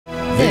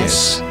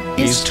This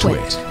is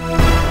TWiT.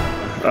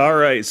 All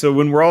right, so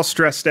when we're all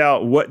stressed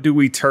out, what do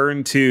we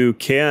turn to,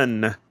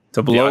 Ken,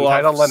 to blow the off?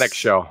 Untitled Linux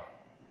show.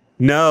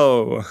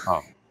 No.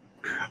 Oh.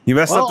 You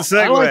messed up the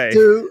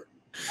segue.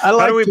 I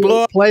like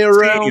to play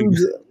around.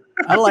 Steam?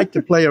 I like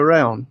to play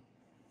around.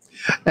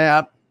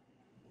 But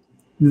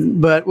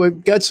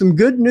we've got some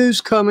good news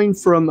coming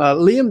from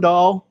Liam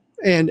Dahl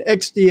and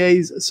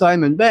XDA's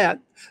Simon Batt.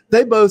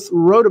 They both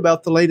wrote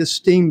about the latest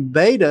Steam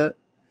beta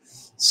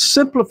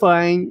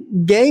simplifying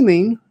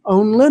gaming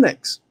on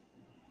Linux.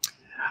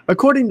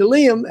 According to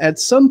Liam, at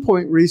some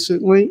point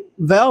recently,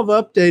 Valve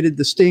updated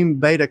the Steam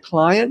beta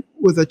client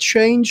with a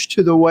change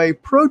to the way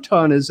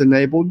Proton is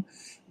enabled,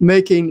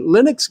 making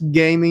Linux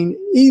gaming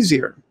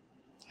easier.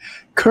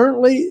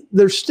 Currently,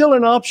 there's still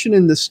an option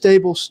in the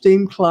stable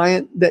Steam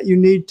client that you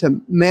need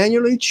to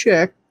manually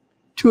check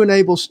to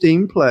enable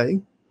Steam Play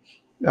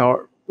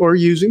or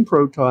using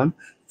Proton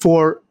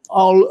for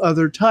all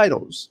other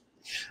titles.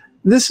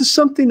 This is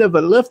something of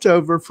a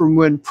leftover from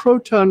when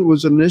Proton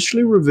was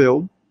initially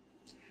revealed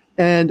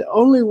and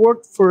only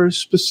worked for a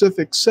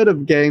specific set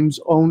of games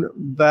on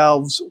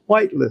Valve's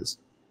whitelist.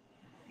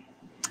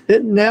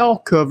 It now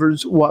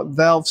covers what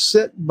Valve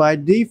set by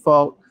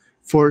default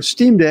for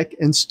Steam Deck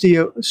and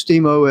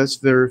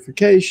SteamOS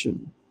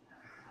verification.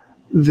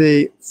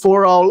 The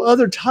for all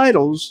other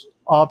titles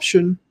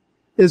option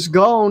is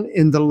gone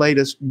in the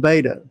latest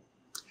beta.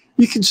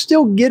 You can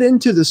still get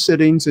into the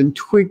settings and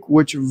tweak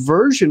which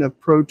version of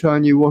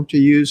Proton you want to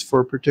use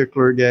for a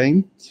particular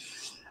game.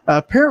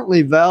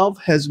 Apparently, Valve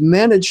has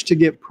managed to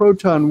get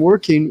Proton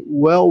working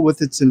well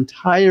with its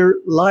entire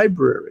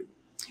library.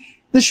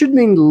 This should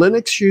mean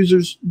Linux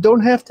users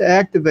don't have to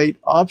activate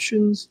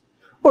options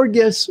or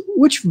guess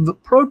which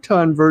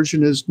Proton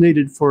version is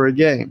needed for a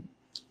game.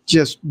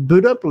 Just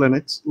boot up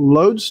Linux,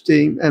 load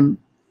Steam, and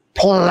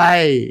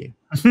play.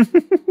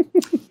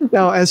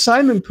 Now, as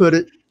Simon put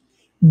it,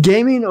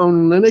 gaming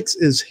on Linux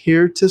is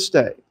here to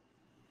stay.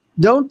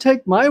 Don't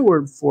take my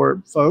word for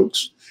it,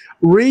 folks.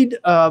 Read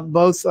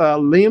both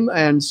Liam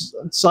and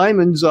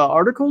Simon's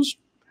articles.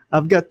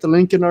 I've got the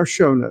link in our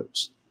show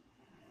notes.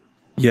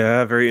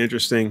 Yeah, very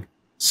interesting.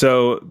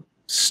 So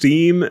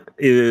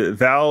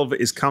Valve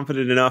is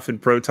confident enough in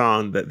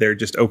Proton that they're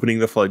just opening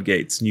the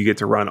floodgates and you get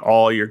to run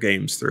all your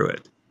games through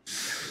it.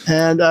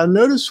 And I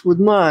noticed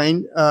with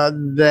mine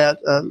that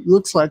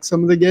looks like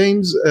some of the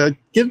games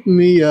give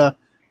me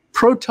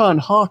Proton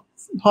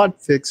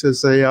hotfix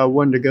as a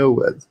one to go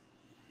with.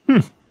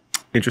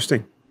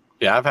 Interesting.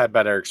 Yeah, I've had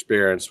better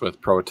experience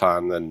with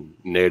Proton than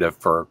native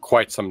for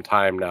quite some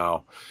time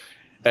now.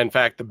 In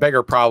fact, the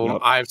bigger problem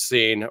I've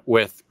seen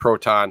with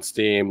Proton,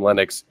 Steam,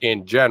 Linux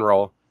in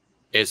general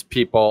is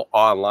people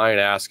online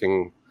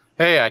asking,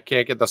 hey, I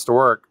can't get this to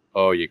work.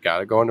 Oh, you got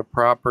to go into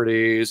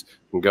properties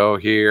and go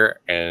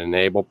here and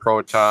enable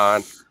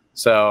Proton.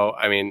 So,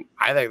 I mean,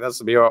 I think this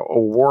would be a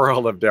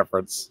world of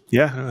difference.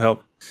 Yeah, it'll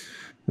help.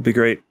 That'd be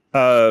great.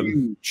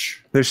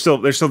 Huge. There's still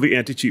the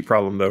anti-cheat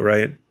problem, though,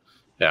 right?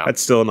 Yeah,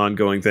 that's still an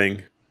ongoing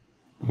thing,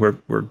 where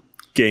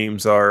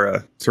games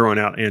are throwing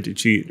out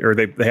anti-cheat, or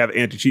they have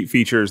anti-cheat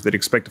features that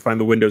expect to find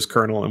the Windows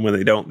kernel, and when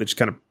they don't, they just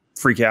kind of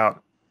freak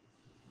out.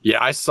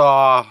 Yeah, I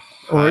saw.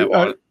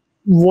 I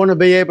want to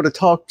be able to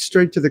talk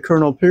straight to the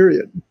kernel.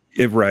 Period.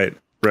 Right.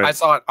 I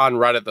saw it on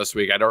Reddit this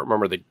week. I don't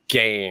remember the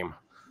game,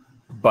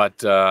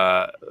 but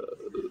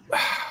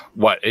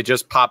it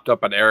just popped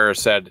up an error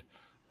said.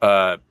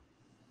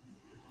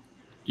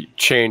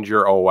 Change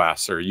your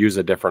OS or use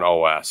a different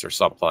OS or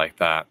something like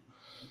that,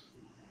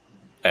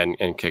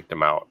 and kicked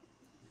them out.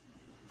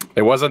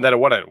 It wasn't that it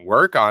wouldn't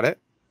work on it,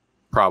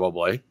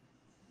 probably,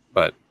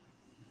 but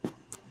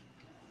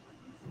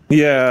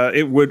yeah,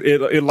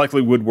 it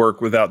likely would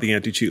work without the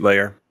anti-cheat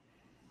layer.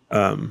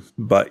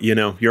 But you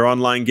know, your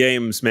online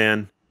games,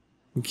 man,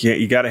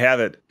 you got to have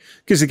it,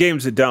 because the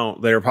games that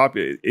don't, they're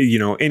popular, you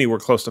know, anywhere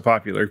close to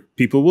popular,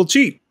 people will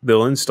cheat.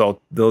 They'll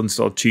install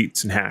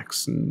cheats and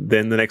hacks, and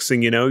then the next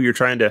thing you know, you're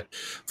trying to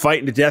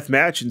fight in a death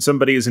match, and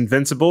somebody is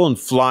invincible and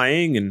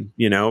flying, and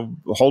you know,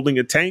 holding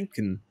a tank,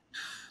 and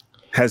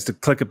has to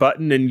click a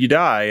button, and you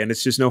die, and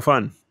it's just no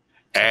fun.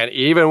 And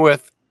even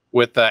with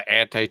the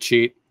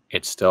anti-cheat,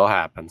 it still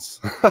happens.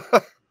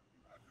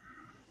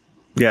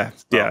 Yeah,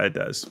 it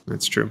does.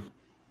 It's true.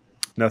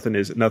 Nothing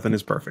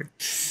is perfect.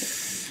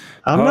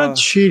 I'm not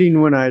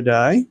cheating when I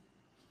die.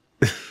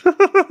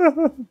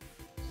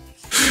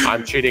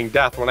 I'm cheating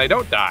death when I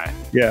don't die.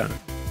 Yeah.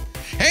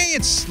 Hey,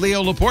 it's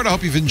Leo Laporte. I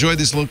hope you've enjoyed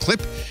this little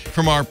clip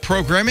from our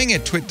programming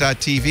at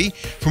TWiT.tv.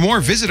 For more,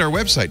 visit our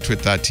website,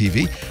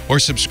 TWiT.tv, or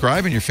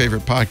subscribe in your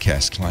favorite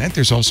podcast client.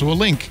 There's also a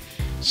link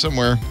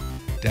somewhere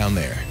down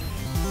there.